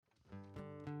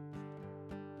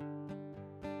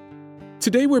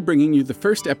Today we're bringing you the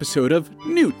first episode of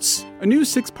Newts, a new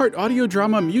 6-part audio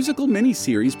drama musical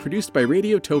miniseries produced by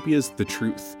Radiotopia's The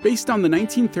Truth, based on the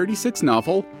 1936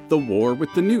 novel The War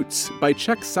with the Newts by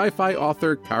Czech sci-fi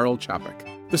author Karel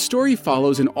Čapek. The story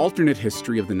follows an alternate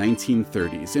history of the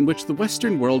 1930s in which the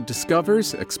Western world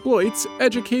discovers, exploits,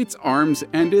 educates, arms,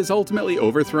 and is ultimately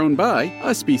overthrown by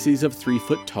a species of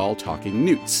 3-foot-tall talking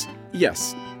newts.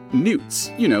 Yes, newts.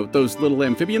 You know, those little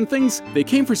amphibian things? They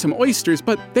came for some oysters,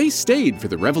 but they stayed for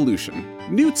the revolution.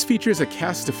 Newts features a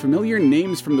cast of familiar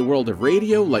names from the world of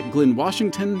radio like Glyn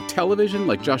Washington, television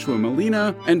like Joshua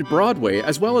Malina, and Broadway,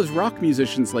 as well as rock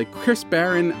musicians like Chris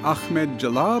Barron, Ahmed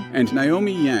Jalab, and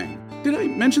Naomi Yang. Did I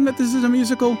mention that this is a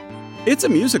musical? It's a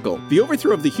musical. The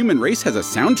overthrow of the human race has a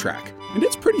soundtrack, and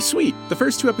it's pretty sweet. The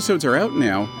first 2 episodes are out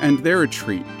now, and they're a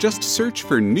treat. Just search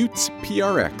for Newts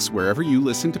PRX wherever you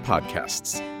listen to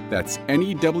podcasts. That's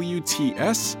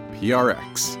NEWTS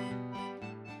PRX.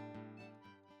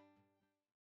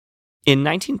 In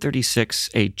 1936,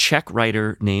 a Czech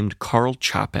writer named Karel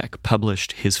Čapek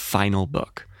published his final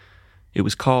book. It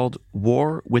was called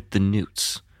War with the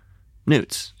Newts.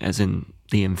 Newts, as in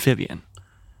the amphibian.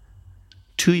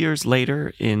 2 years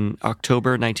later, in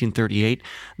October 1938,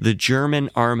 the German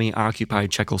army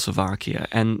occupied Czechoslovakia,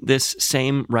 and this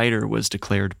same writer was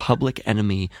declared public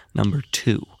enemy number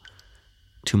 2.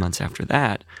 2 months after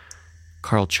that,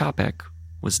 Karel Čapek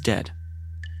was dead.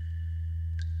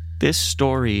 This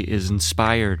story is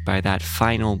inspired by that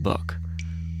final book,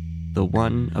 the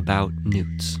one about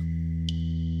newts.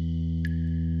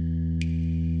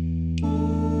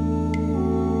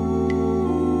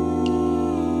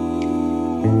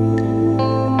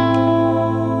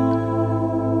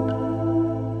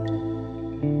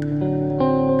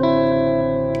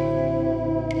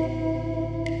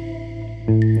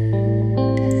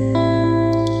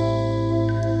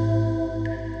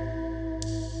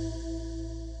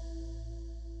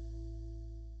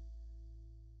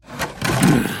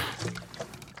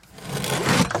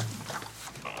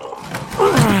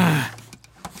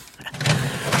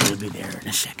 We'll be there in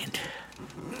a second.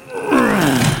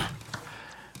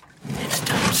 Next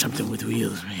time, something with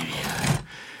wheels, maybe.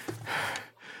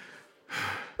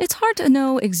 It's hard to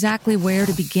know exactly where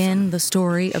to begin the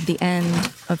story of the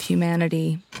end of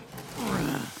humanity.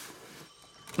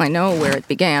 I know where it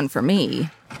began for me.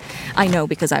 I know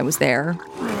because I was there.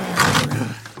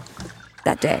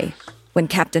 That day, when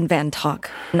Captain Van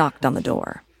Tok knocked on the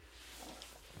door.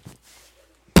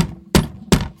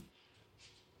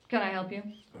 Can I help you?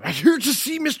 I'm here to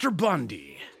see Mr.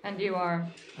 Bundy. And you are?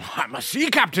 I'm a sea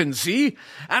captain, see?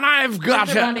 And I've got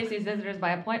Mr. Bundy sees visitors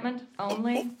by appointment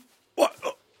only?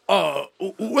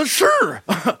 Well, sure.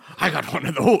 I got one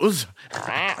of those.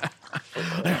 Not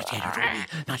yet, Ruby.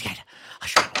 Not yet. I'll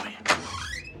show you.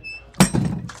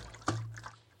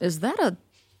 Is that a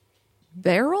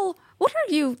barrel? What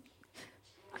are you...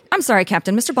 I'm sorry,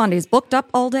 Captain. Mr. Bondi is booked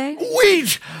up all day?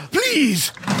 Wait,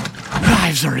 please.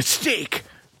 Lives are at stake.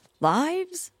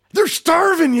 Lives? They're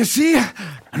starving, you see?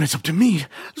 And it's up to me.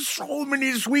 So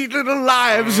many sweet little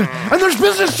lives. And there's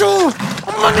business too.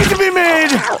 Money to be made.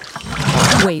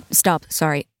 Wait, stop.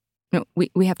 Sorry. No,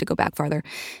 we have to go back farther.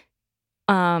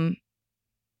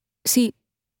 See,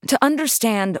 to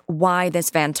understand why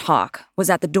this Van Tok was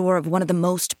at the door of one of the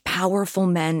most powerful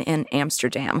men in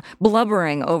Amsterdam,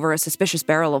 blubbering over a suspicious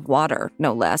barrel of water,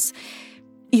 no less,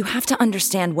 you have to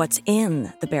understand what's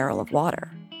in the barrel of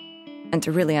water. And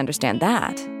to really understand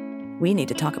that, we need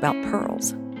to talk about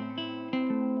pearls.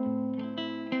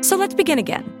 So let's begin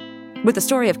again with the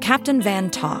story of Captain Van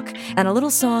Tok and a little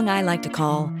song I like to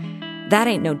call That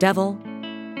Ain't No Devil,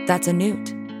 That's a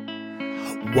Newt.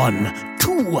 1,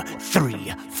 2,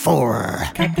 3, 4.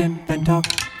 Captain Van Tok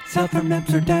sailed from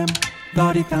Amsterdam.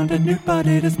 Thought he found a newt, but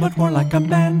it is much more like a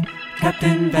man.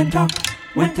 Captain Van Tok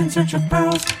went in search of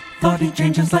pearls. Thought he'd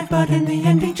change his life, but in the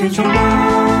end he changed the world.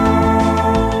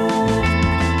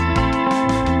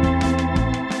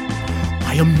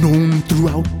 I am known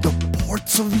throughout the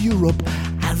ports of Europe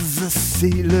as a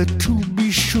sailor to be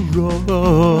sure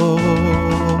of.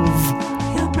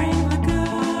 He'll bring the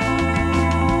good.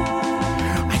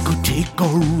 I could take a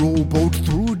rowboat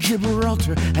through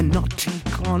Gibraltar and not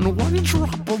take on one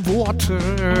drop of water.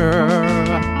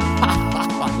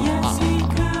 Yes, he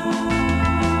could.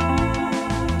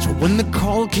 So when the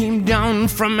call came down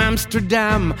from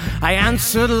Amsterdam, I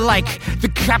answered like the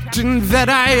captain that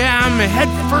I am. Head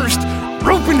first,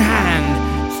 rope in hand,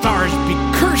 stars be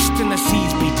cursed and the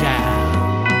seas be damned.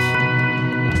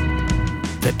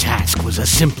 The task was a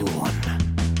simple one.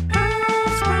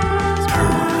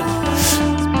 Pearls.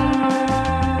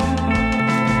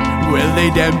 Well,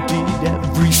 they'd emptied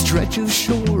every stretch of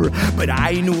shore, but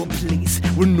I know a place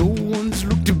where no one's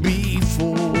looked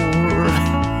before.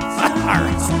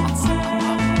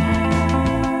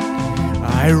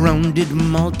 I rounded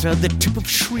Malta, the tip of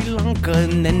Sri Lanka,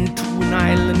 and then to an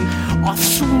island off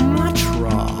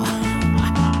Sumatra.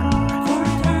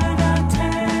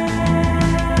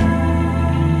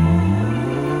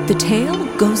 The tale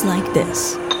goes like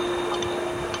this.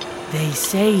 They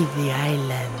say the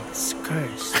island's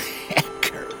cursed.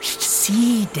 Cursed.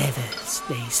 Sea devils,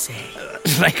 they say.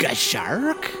 Like a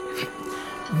shark?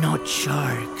 Not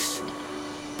sharks.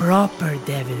 Proper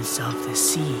devils of the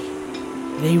sea.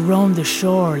 They roam the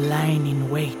shore lying in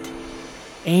wait.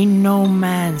 Ain't no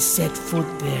man set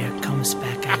foot there comes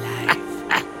back alive.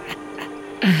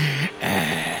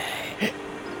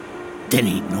 Then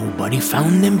ain't nobody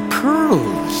found them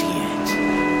pearls yet.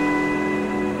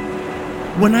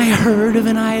 When I heard of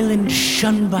an island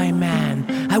shunned by man,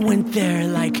 I went there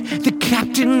like the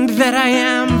captain that I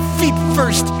am. Feet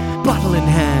first, bottle in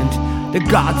hand. The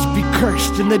gods be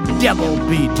cursed and the devil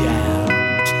be damned.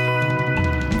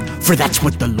 For that's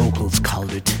what the locals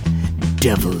called it,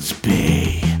 Devil's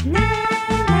Bay.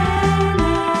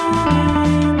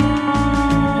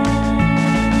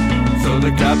 So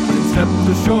the captain stepped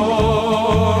ashore.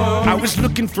 I was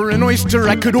looking for an oyster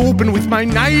I could open with my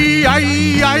knife,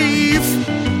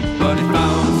 But he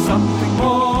found something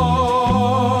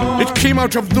more. it came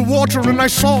out of the water and I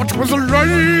saw it was a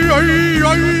lie.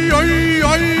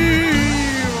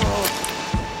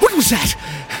 What was that?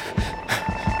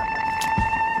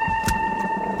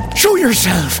 Show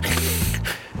yourself.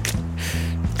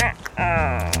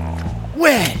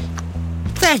 Well,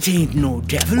 that ain't no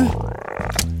devil.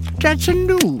 That's a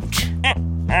newt.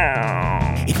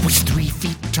 It was 3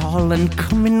 feet tall and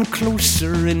coming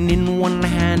closer, and in one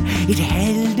hand it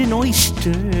held an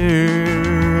oyster.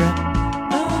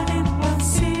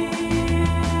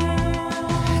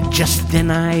 Just then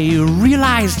I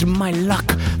realized my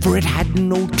luck, for it had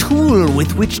no tool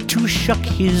with which to shuck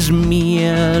his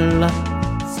meal.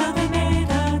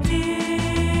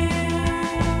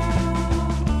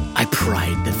 I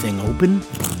pried the thing open,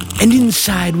 and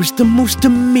inside was the most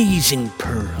amazing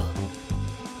pearl.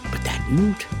 But that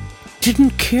newt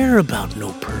didn't care about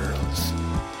no pearls.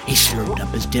 He slurped up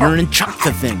his dinner and chucked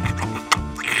the thing.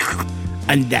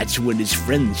 And that's when his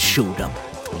friends showed up.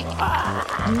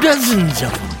 Dozens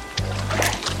of them.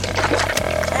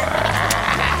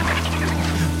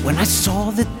 When I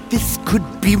saw that this could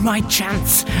be my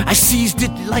chance, I seized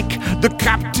it like the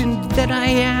captain that I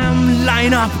am.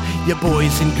 Line up, you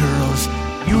boys and girls.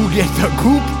 You get the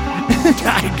goop, and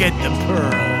I get the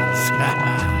pearls.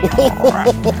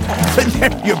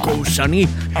 There you go, Sonny.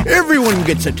 Everyone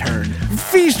gets a turn.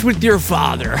 Feast with your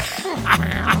father.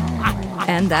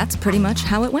 And that's pretty much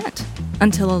how it went.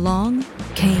 Until along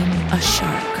came a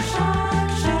shark.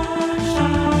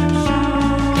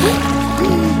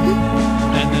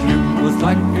 And the newt was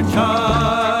like a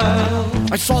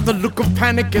child. I saw the look of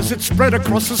panic as it spread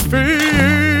across his face.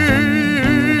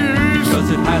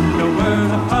 Cause it had nowhere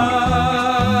to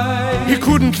hide. He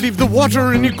couldn't leave the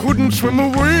water and he couldn't swim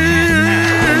away.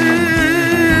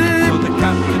 So the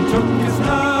captain took his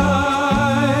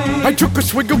knife. I took a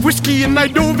swig of whiskey and I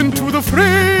dove into the fray.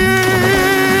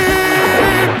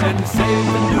 And saved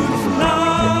the newt's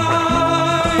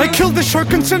life. I killed the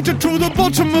shark and sent it to the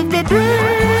bottom of the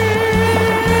bay.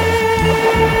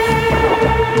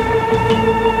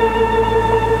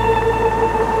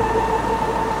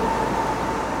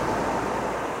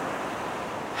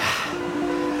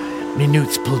 Me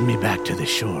newts pulled me back to the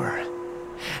shore.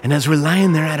 And as we're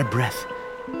lying there out of breath,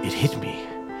 it hit me.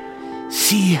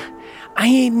 See, I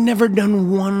ain't never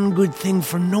done one good thing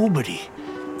for nobody,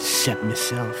 except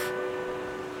myself.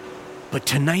 But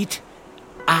tonight,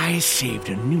 I saved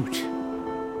a newt.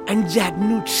 And that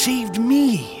newt saved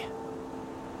me.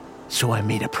 So I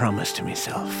made a promise to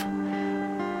myself.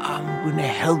 I'm gonna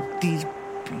help these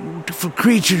beautiful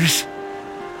creatures.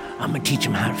 I'm gonna teach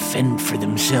them how to fend for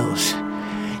themselves.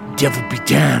 Devil be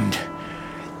damned.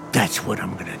 That's what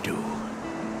I'm gonna do.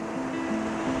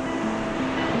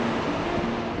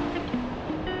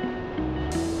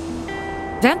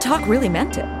 Van Tok really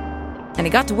meant it. And he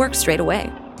got to work straight away.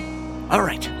 All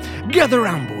right, gather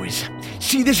round, boys.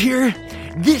 See this here?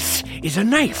 This is a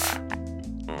knife.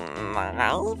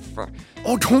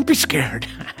 Oh, don't be scared.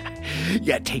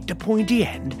 You take the pointy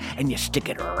end and you stick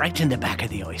it right in the back of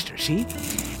the oyster, see?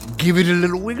 Give it a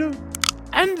little wiggle,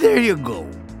 and there you go.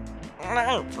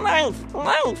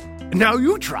 Knife. Now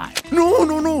you try.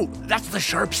 No. That's the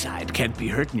sharp side. Can't be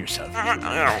hurting yourself.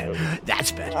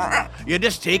 That's better. You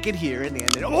just take it here and the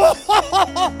end.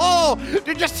 Oh!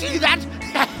 Did you see that?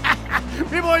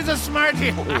 Me boy's a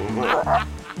smarty.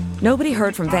 Nobody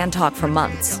heard from Van Talk for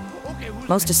months.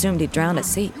 Most assumed he'd drowned at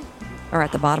sea, or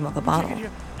at the bottom of a bottle.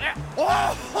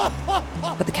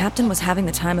 But the captain was having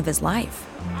the time of his life,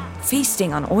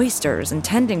 feasting on oysters and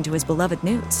tending to his beloved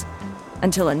newts,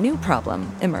 until a new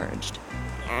problem emerged.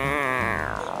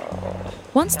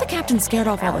 Once the captain scared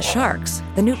off all the sharks,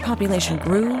 the newt population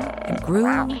grew and grew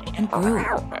and grew.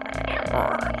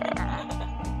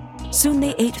 Soon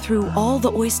they ate through all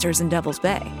the oysters in Devil's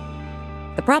Bay.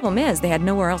 The problem is they had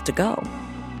nowhere else to go.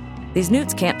 These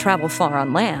newts can't travel far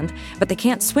on land, but they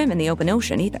can't swim in the open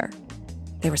ocean either.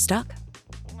 They were stuck.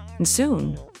 And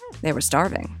soon, they were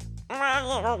starving.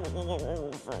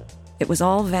 It was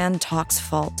all Van Talk's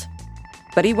fault.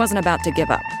 But he wasn't about to give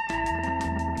up.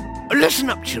 Listen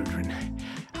up, children.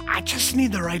 I just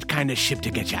need the right kind of ship to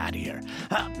get you out of here.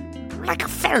 Like a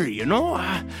ferry, you know?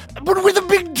 But with a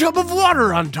big tub of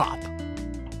water on top.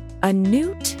 A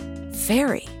newt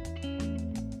ferry.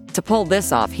 To pull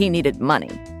this off, he needed money.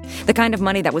 The kind of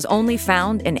money that was only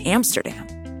found in Amsterdam.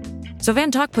 So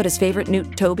Van Talk put his favorite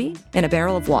newt, Toby, in a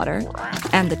barrel of water,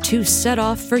 and the two set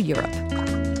off for Europe.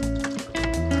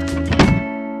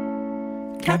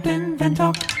 Captain Van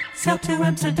Talk sailed to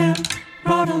Amsterdam,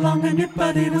 brought along a newt,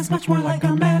 but it was much more like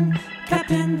a man.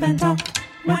 Captain Van Talk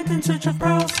went in search of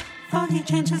pearls, thought he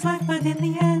changed his life, but in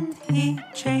the end, he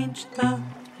changed the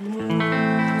world.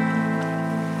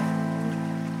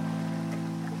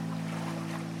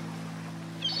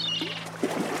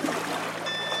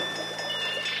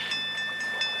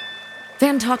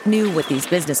 Van Talk knew what these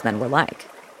businessmen were like.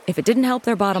 If it didn't help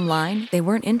their bottom line, they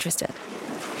weren't interested.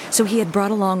 So he had brought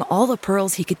along all the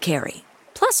pearls he could carry,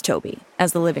 plus Toby,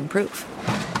 as the living proof.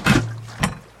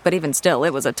 But even still, it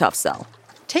was a tough sell.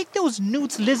 Take those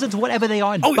newts, lizards, whatever they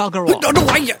are, and bugger off.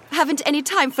 No, Haven't any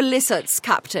time for lizards,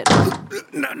 Captain.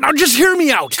 now just hear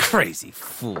me out, crazy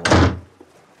fool.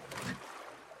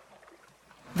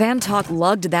 Van Talk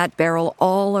lugged that barrel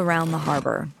all around the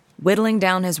harbor, whittling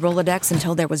down his Rolodex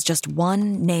until there was just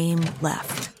one name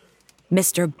left.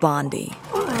 Mr. Bondy.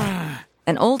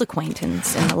 An old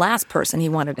acquaintance and the last person he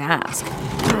wanted to ask.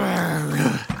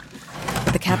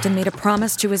 But the captain made a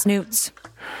promise to his newts.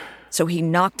 So he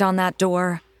knocked on that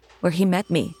door where he met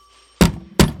me,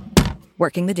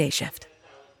 working the day shift.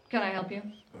 Can I help you?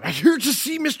 I'm here to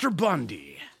see Mr.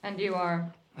 Bundy. And you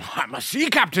are? I'm a sea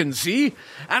captain, see?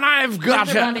 And I've got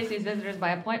Mr. Bundy sees visitors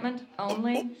by appointment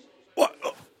only?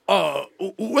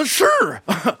 Well, sure.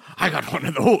 I got one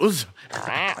of those.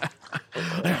 Not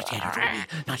yet, Ruby.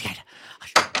 Not yet.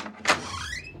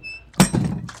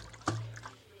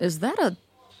 Is that a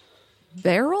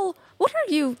barrel? What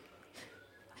are you...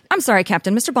 I'm sorry,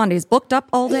 Captain. Mr. Bondy is booked up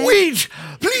all day. Wait!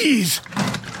 Please!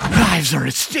 Lives are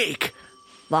at stake.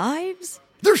 Lives?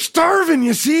 They're starving,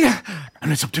 you see?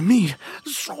 And it's up to me.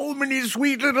 So many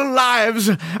sweet little lives.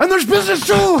 And there's business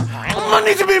too!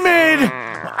 Money to be made!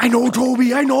 I know,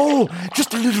 Toby, I know.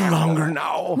 Just a little longer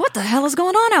now. What the hell is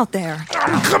going on out there?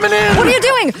 I'm coming in! What are you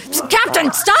doing?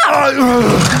 Captain,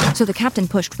 stop! So the captain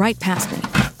pushed right past me.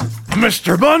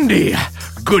 Mr. Bundy,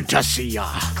 good to see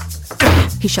ya.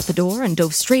 He shut the door and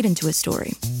dove straight into his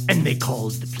story. And they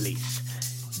called the place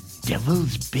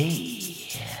Devil's Bay.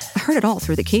 I heard it all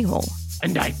through the keyhole.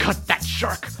 And I cut that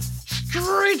shark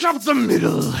straight up the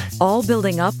middle. All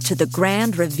building up to the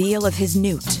grand reveal of his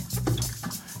newt.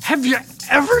 Have you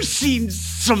ever seen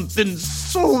something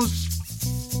so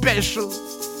special?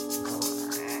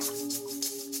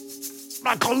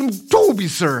 I call him Toby,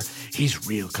 sir. He's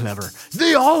real clever.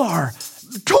 They all are.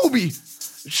 Toby,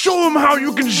 show him how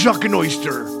you can shuck an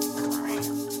oyster.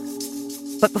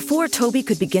 But before Toby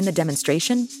could begin the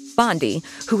demonstration, Bondy,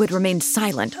 who had remained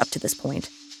silent up to this point,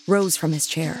 rose from his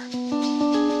chair.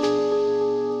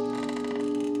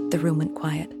 The room went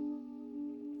quiet.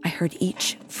 I heard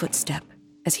each footstep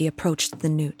as he approached the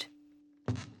newt.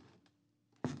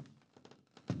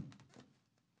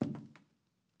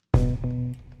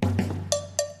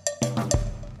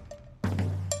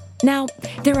 Now,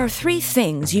 there are 3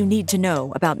 things you need to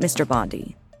know about Mr.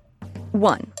 Bondy.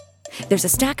 1, there's a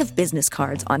stack of business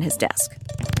cards on his desk.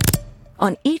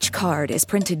 On each card is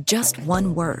printed just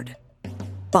one word,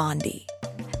 Bondy.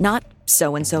 Not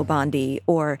so-and-so Bondy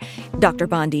or Dr.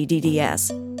 Bondy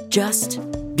DDS, just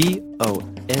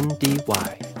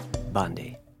B-O-N-D-Y,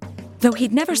 Bondy. Though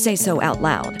he'd never say so out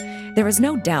loud, there is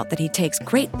no doubt that he takes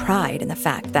great pride in the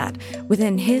fact that,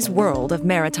 within his world of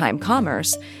maritime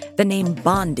commerce, the name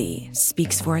Bondy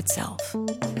speaks for itself.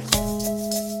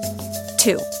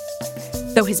 2,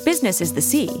 though his business is the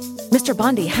sea, Mr.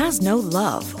 Bondy has no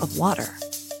love of water.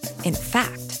 In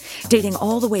fact, dating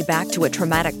all the way back to a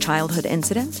traumatic childhood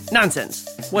incident. Nonsense.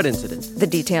 What incident? The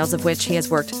details of which he has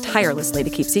worked tirelessly to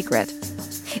keep secret.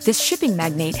 This shipping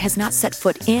magnate has not set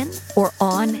foot in or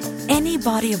on any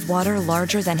body of water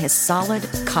larger than his solid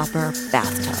copper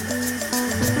bathtub.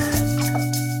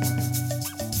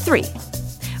 3.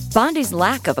 Bondi's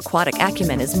lack of aquatic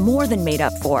acumen is more than made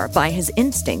up for by his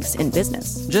instincts in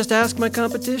business. Just ask my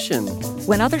competition.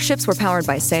 When other ships were powered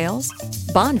by sails,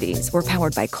 Bondi's were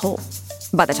powered by coal.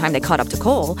 By the time they caught up to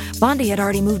coal, Bondi had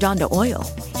already moved on to oil.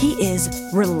 He is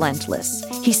relentless.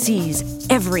 He sees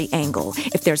every angle.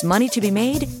 If there's money to be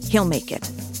made, he'll make it.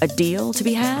 A deal to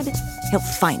be had, he'll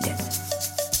find it.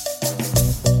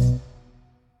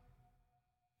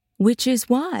 Which is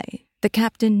why the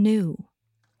captain knew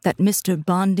that Mr.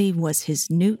 Bondi was his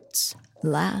Newts'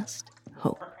 last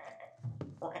hope.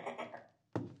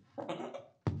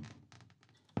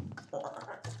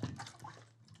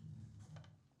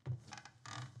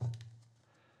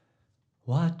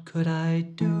 What could I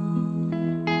do?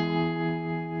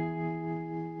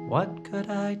 What could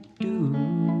I do?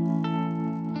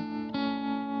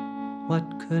 What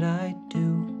could I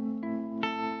do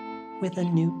with a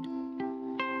newt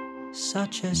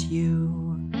such as you?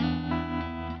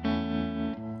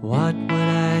 What would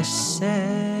I say?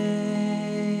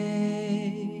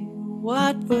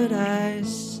 What would I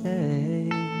say?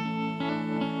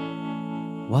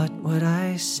 What would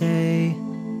I say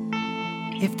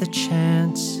if the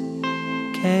chance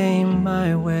came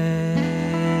my way?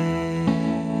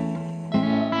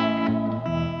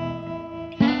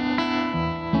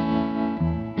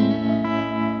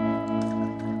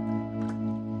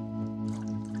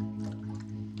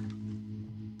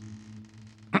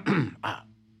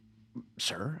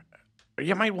 Sir,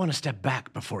 you might want to step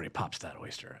back before he pops that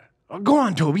oyster. Go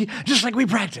on, Toby, just like we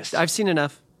practiced. I've seen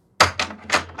enough.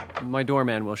 My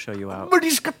doorman will show you out. But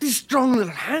he's got these strong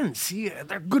little hands. See,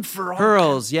 they're good for all.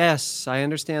 Pearls, yes. I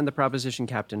understand the proposition,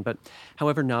 Captain. But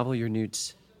however novel your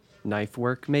Newt's knife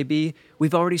work may be,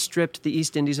 we've already stripped the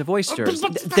East Indies of oysters.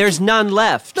 There's none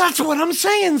left. That's what I'm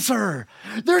saying, sir.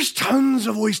 There's tons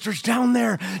of oysters down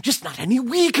there, just not any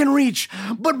we can reach.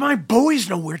 But my boys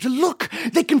know where to look.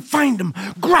 They can find them,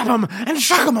 grab them, and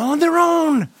shuck them all on their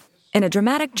own. In a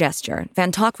dramatic gesture,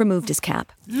 Van Tok removed his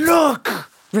cap. Look!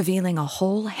 Revealing a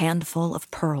whole handful of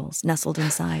pearls nestled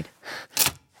inside.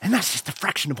 And that's just a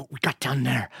fraction of what we got down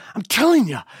there. I'm telling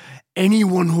you,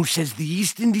 anyone who says the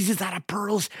East Indies is out of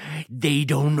pearls, they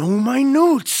don't know my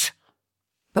Newts.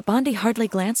 But Bondi hardly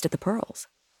glanced at the pearls.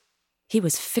 He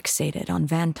was fixated on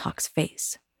Van Tok's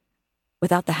face.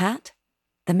 Without the hat,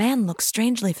 the man looked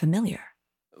strangely familiar.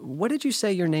 What did you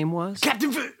say your name was?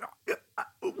 Captain...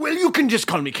 Well, you can just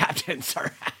call me Captain,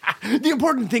 sir. The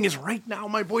important thing is right now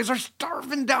my boys are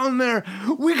starving down there.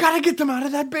 We gotta get them out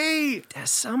of that bay.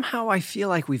 Somehow I feel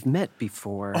like we've met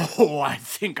before. Oh, I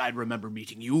think I'd remember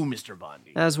meeting you, Mr.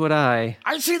 Bondi. As would I.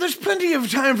 I'd say there's plenty of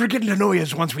time for getting to know you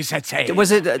once we set sail. Was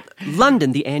it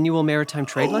London, the annual Maritime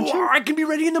Trade Luncheon? I can be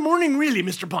ready in the morning, really,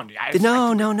 Mr. Bondi.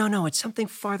 No. It's something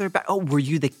farther back. Oh, were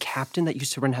you the captain that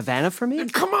used to run Havana for me?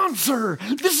 Come on, sir.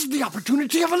 This is the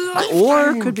opportunity of a lifetime.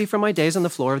 Or could be from my days on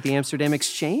the floor of the Amsterdam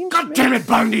Exchange. God damn it,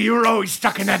 Bondi. You're always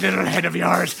stuck in that little head of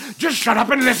yours. Just shut up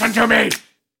and listen to me.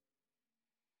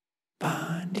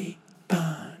 Bondi.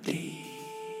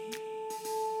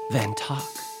 Van Tok.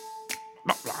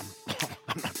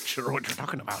 I'm not sure what you're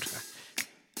talking about.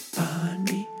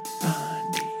 Bondi,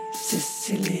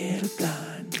 sissy little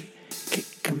blondie.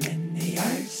 Kick 'em in the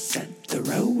arse and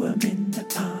throw 'em in the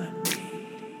pondy.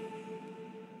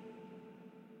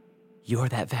 You're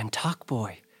that Van Tok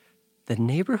boy. The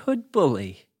neighborhood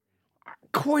bully.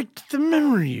 Quite the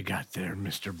memory you got there,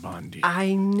 Mr. Bondi.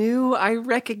 I knew I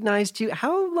recognized you.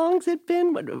 How long's it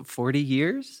been? 40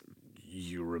 years?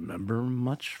 You remember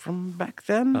much from back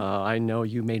then? I know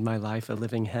you made my life a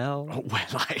living hell. Oh,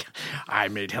 well, I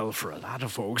made hell for a lot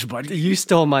of folks, but... You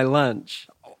stole my lunch.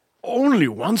 Only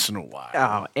once in a while.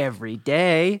 Oh, every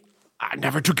day. I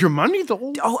never took your money,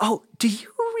 though. Oh, do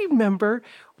you remember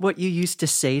what you used to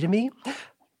say to me?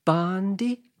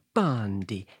 Bondi,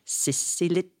 sissy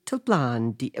little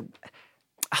blondie.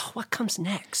 What comes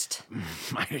next?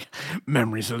 My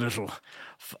memory's a little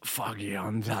foggy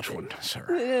on that one,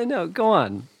 sir. No, go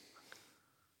on.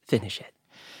 Finish it.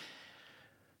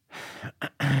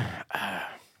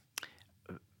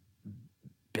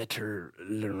 Better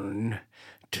learn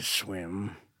to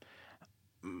swim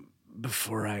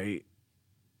before I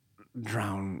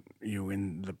drown you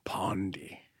in the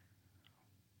pondy.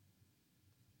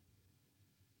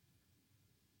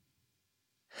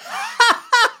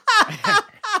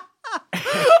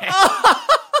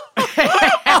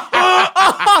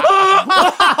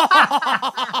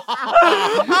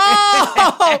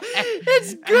 Oh,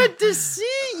 it's good to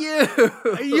see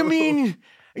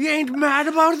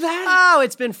that? Oh,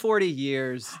 it's been 40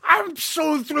 years. I'm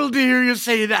so thrilled to hear you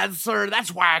say that, sir.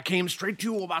 That's why I came straight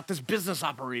to you about this business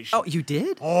operation. Oh, you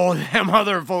did? Oh, them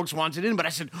other folks wanted in, but I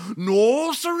said,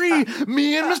 no, sirree.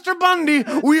 Me and Mr. Bundy,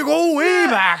 we go way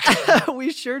back.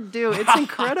 We sure do. It's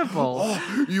incredible.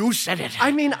 Oh, you said it.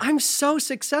 I mean, I'm so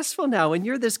successful now, and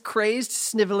you're this crazed,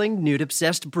 sniveling,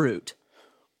 newt-obsessed brute.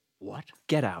 What?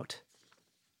 Get out.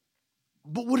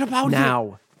 But what about now?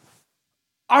 You?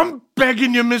 I'm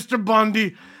begging you, Mr.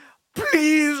 Bundy.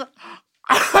 Please.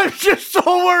 I'm just so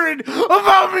worried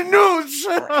about me Newts.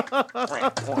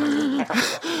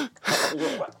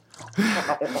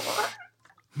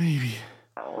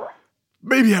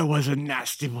 Maybe I was a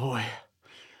nasty boy.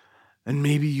 And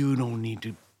maybe you don't need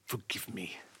to forgive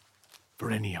me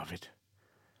for any of it.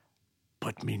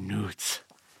 But me Newts,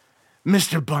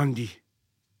 Mr. Bundy,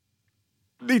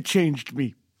 they changed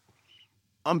me.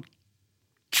 I'm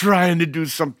trying to do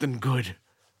something good.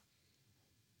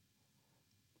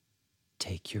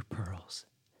 Take your pearls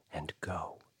and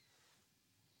go.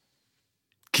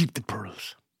 Keep the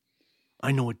pearls.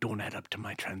 I know it don't add up to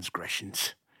my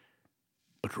transgressions.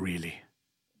 But really,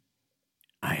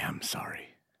 I am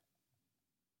sorry.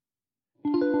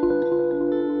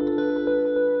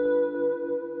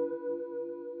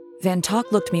 Van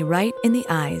Tok looked me right in the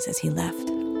eyes as he left.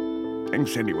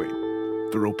 Thanks anyway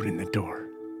for opening the door.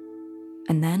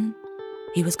 And then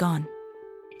he was gone.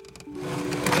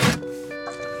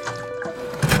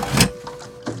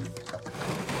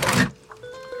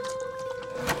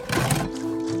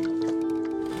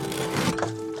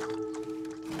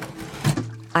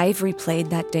 I've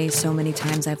replayed that day so many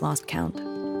times I've lost count.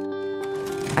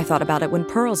 I thought about it when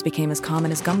pearls became as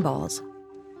common as gumballs.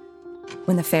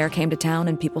 When the fair came to town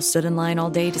and people stood in line all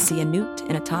day to see a newt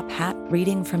in a top hat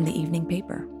reading from the evening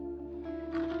paper.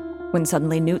 When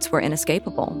suddenly newts were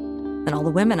inescapable, and all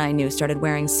the women I knew started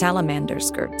wearing salamander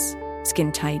skirts,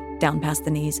 skin tight, down past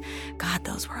the knees. God,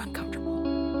 those were uncomfortable.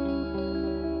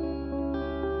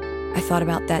 I thought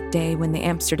about that day when the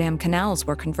Amsterdam canals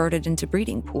were converted into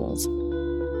breeding pools.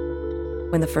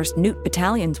 When the first newt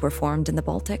battalions were formed in the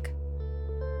Baltic.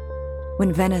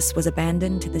 When Venice was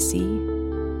abandoned to the sea.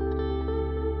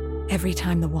 Every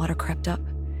time the water crept up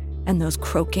and those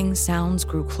croaking sounds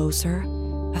grew closer,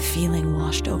 a feeling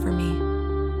washed over me.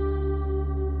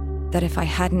 That if I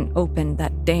hadn't opened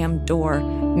that damn door,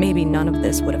 maybe none of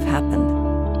this would have happened.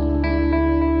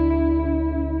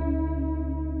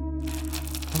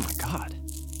 Oh my God.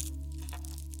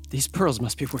 These pearls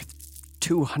must be worth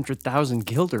 200,000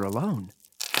 guilder alone.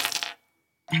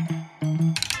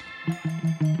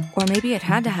 Or maybe it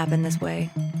had to happen this way.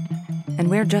 And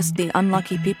we're just the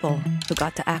unlucky people who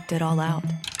got to act it all out.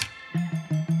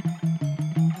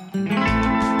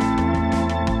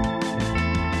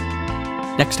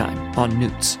 Next time on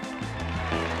Newts.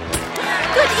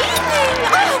 Good evening!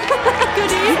 Oh,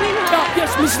 good evening!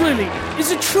 Yes, Miss Lily.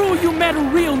 Is it true you met a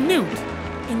real newt?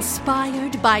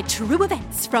 Inspired by true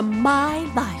events from my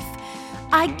life,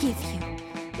 I give you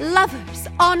Lovers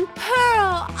on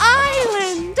Pearl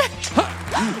Island!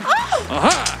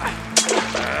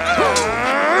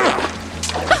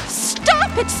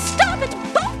 Stop it! Stop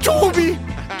it! Toby!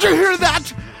 Did you hear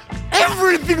that?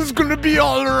 Everything's gonna be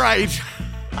all right.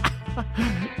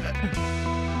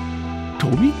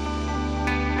 Toby?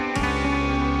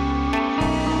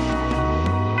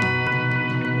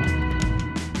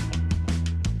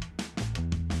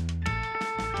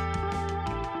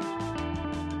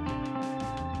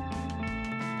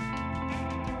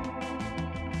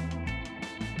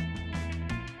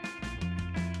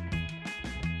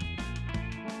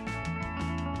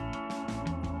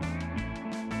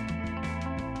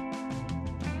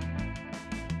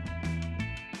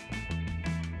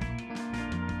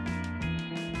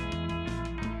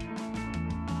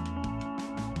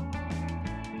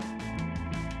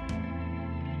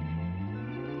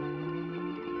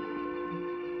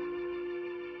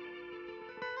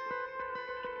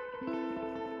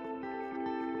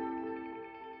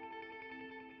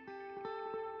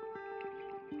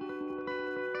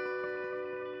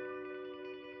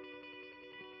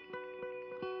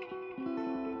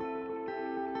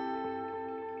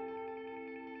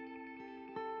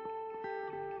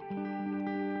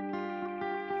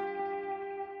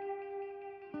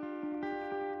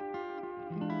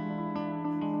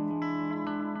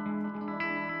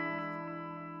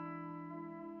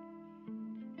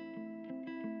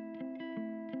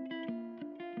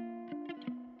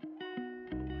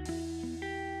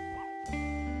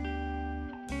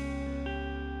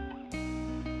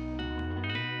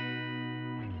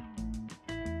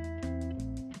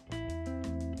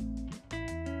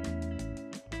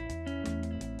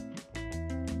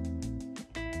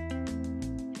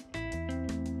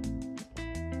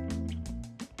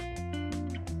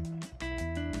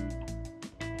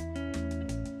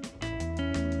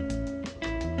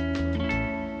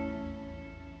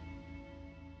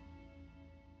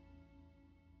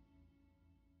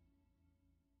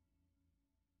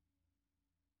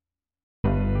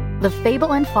 The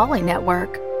Fable and Folly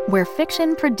Network, where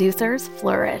fiction producers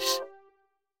flourish.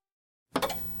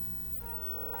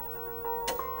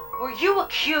 Were you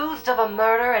accused of a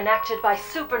murder enacted by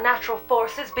supernatural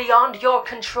forces beyond your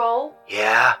control?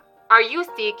 Yeah. Are you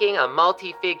seeking a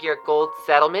multi-figure gold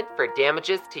settlement for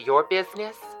damages to your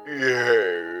business?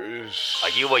 Yes. Are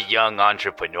you a young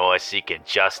entrepreneur seeking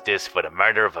justice for the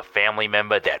murder of a family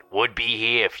member that would be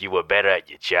here if you were better at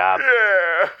your job?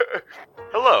 Yeah.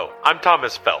 Hello, I'm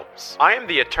Thomas Phelps. I am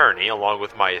the attorney, along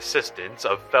with my assistants,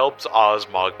 of Phelps, Oz,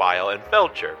 Mogbile, and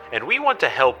Felcher, and we want to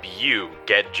help you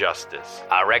get justice.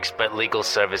 Our expert legal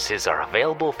services are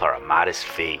available for a modest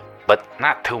fee. But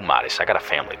not too modest, I got a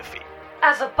family to feed.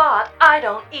 As a bot, I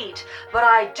don't eat, but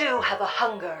I do have a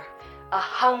hunger. A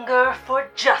hunger for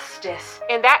justice.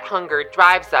 And that hunger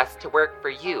drives us to work for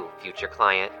you, future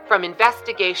client. From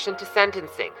investigation to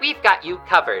sentencing, we've got you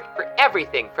covered for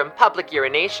everything from public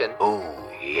urination. Ooh,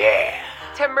 yeah.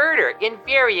 To murder in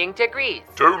varying degrees.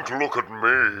 Don't look at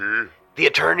me. The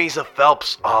attorneys of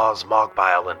Phelps, Oz,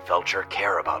 Mogbile, and Felcher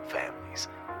care about families.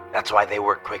 That's why they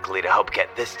work quickly to help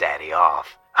get this daddy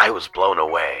off. I was blown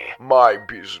away. My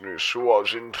business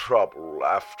was in trouble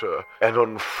after an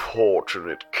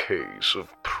unfortunate case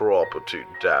of property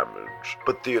damage.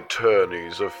 But the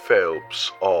attorneys of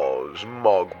Phelps, Oz,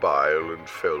 Mogbile, and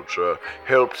Felcher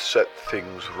helped set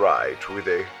things right with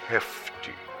a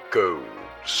hefty gold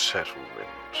settlement.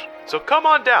 So come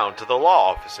on down to the law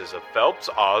offices of Phelps,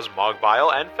 Oz,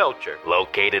 Mogbile, and Felcher,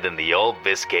 located in the old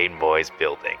Biscayne Boys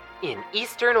building. In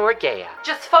Eastern Orgea.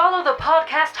 Just follow the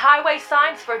podcast highway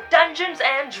signs for Dungeons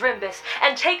and Drimbus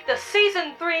and take the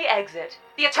Season 3 exit.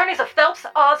 The attorneys of Phelps,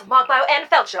 Oz, Mogbile, and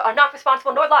Felcher are not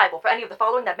responsible nor liable for any of the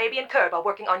following that may be incurred while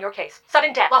working on your case: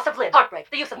 sudden death, loss of limb, heartbreak,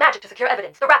 the use of magic to secure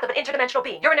evidence, the wrath of an interdimensional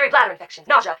being, urinary bladder infections,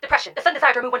 nausea, depression, the sudden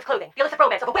desire to remove one's clothing, the illicit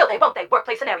romance of a will they, won't they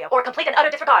workplace scenario, or complete and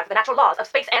utter disregard for the natural laws of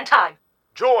space and time.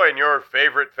 Join your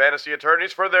favorite fantasy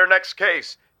attorneys for their next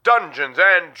case. Dungeons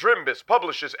and Drimbus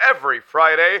publishes every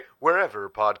Friday wherever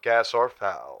podcasts are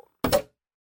found.